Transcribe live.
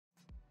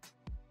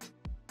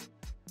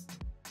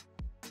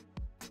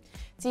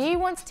Do you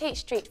want to teach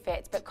Street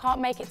Fit but can't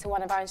make it to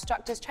one of our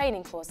instructors'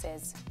 training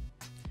courses?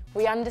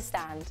 We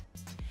understand.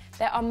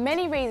 There are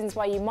many reasons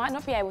why you might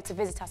not be able to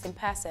visit us in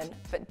person,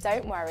 but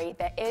don't worry,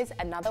 there is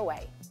another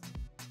way.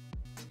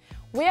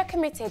 We are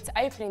committed to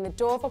opening the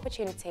door of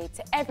opportunity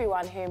to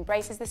everyone who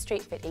embraces the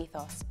Street Fit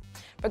ethos,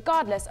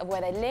 regardless of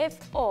where they live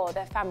or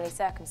their family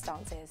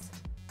circumstances.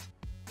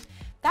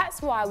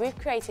 That's why we've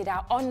created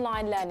our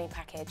online learning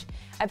package,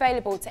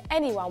 available to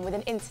anyone with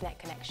an internet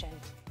connection.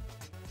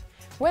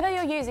 Whether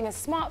you're using a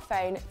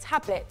smartphone,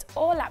 tablet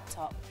or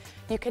laptop,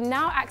 you can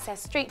now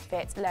access Street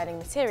Fit learning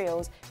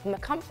materials from the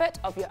comfort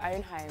of your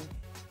own home.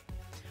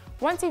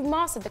 Once you've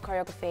mastered the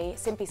choreography,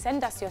 simply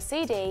send us your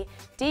CD,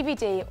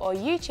 DVD or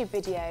YouTube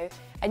video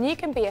and you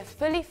can be a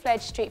fully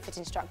fledged Street Fit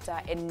instructor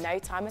in no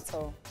time at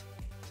all.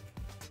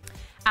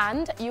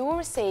 And you will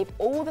receive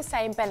all the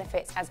same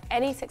benefits as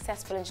any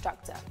successful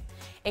instructor,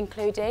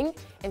 including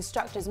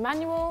instructor's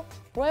manual,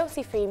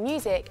 royalty-free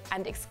music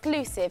and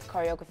exclusive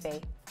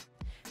choreography.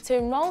 To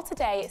enrol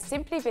today,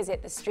 simply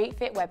visit the Street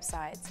Fit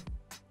website.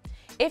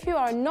 If you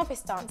are a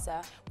novice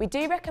dancer, we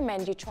do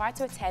recommend you try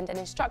to attend an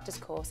instructor's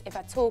course if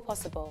at all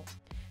possible.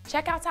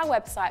 Check out our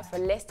website for a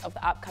list of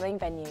the upcoming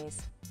venues.